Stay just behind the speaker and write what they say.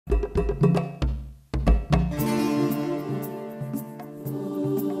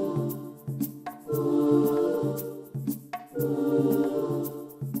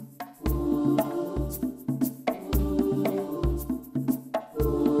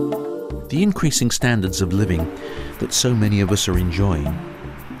The increasing standards of living that so many of us are enjoying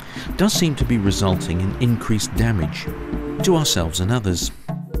does seem to be resulting in increased damage to ourselves and others.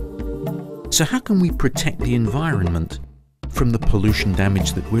 So how can we protect the environment from the pollution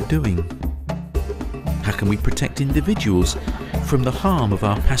damage that we're doing? How can we protect individuals from the harm of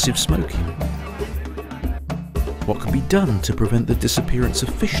our passive smoking? What can be done to prevent the disappearance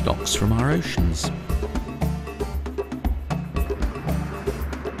of fish stocks from our oceans?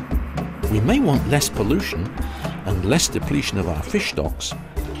 We may want less pollution and less depletion of our fish stocks,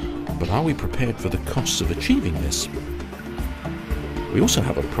 but are we prepared for the costs of achieving this? We also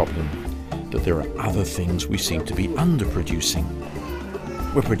have a problem that there are other things we seem to be underproducing.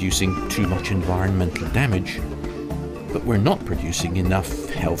 We're producing too much environmental damage, but we're not producing enough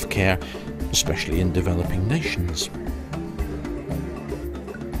healthcare, especially in developing nations.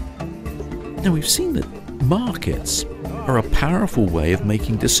 Now, we've seen that markets are a powerful way of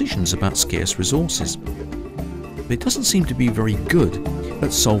making decisions about scarce resources. But it doesn't seem to be very good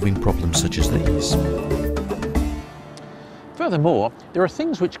at solving problems such as these. Furthermore, there are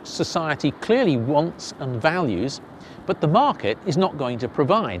things which society clearly wants and values, but the market is not going to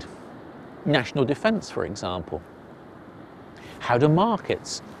provide. National defence, for example. How do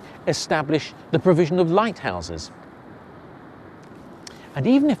markets establish the provision of lighthouses? And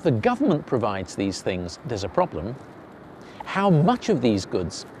even if the government provides these things, there's a problem. How much of these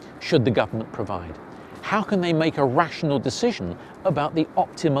goods should the government provide? How can they make a rational decision about the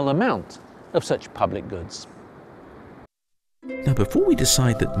optimal amount of such public goods? Now, before we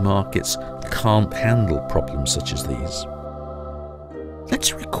decide that markets can't handle problems such as these,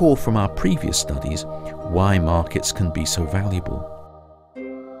 let's recall from our previous studies why markets can be so valuable.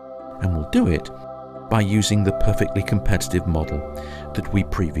 And we'll do it by using the perfectly competitive model that we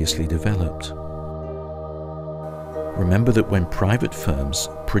previously developed. Remember that when private firms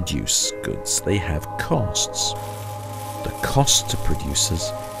produce goods, they have costs. The costs to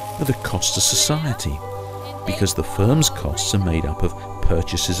producers are the cost to society, because the firm's costs are made up of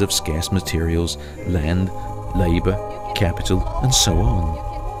purchases of scarce materials, land, labour, capital, and so on.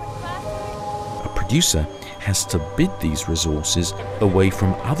 A producer has to bid these resources away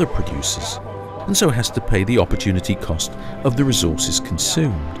from other producers, and so has to pay the opportunity cost of the resources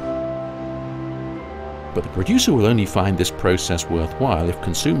consumed. But the producer will only find this process worthwhile if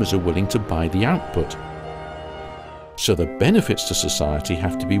consumers are willing to buy the output. So the benefits to society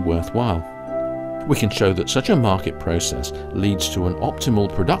have to be worthwhile. We can show that such a market process leads to an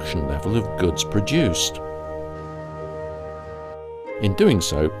optimal production level of goods produced. In doing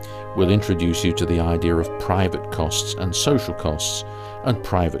so, we'll introduce you to the idea of private costs and social costs, and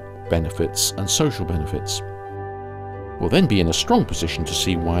private benefits and social benefits. We'll then be in a strong position to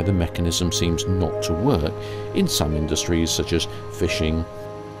see why the mechanism seems not to work in some industries such as fishing,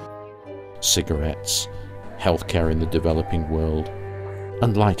 cigarettes, healthcare in the developing world,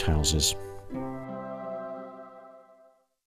 and lighthouses.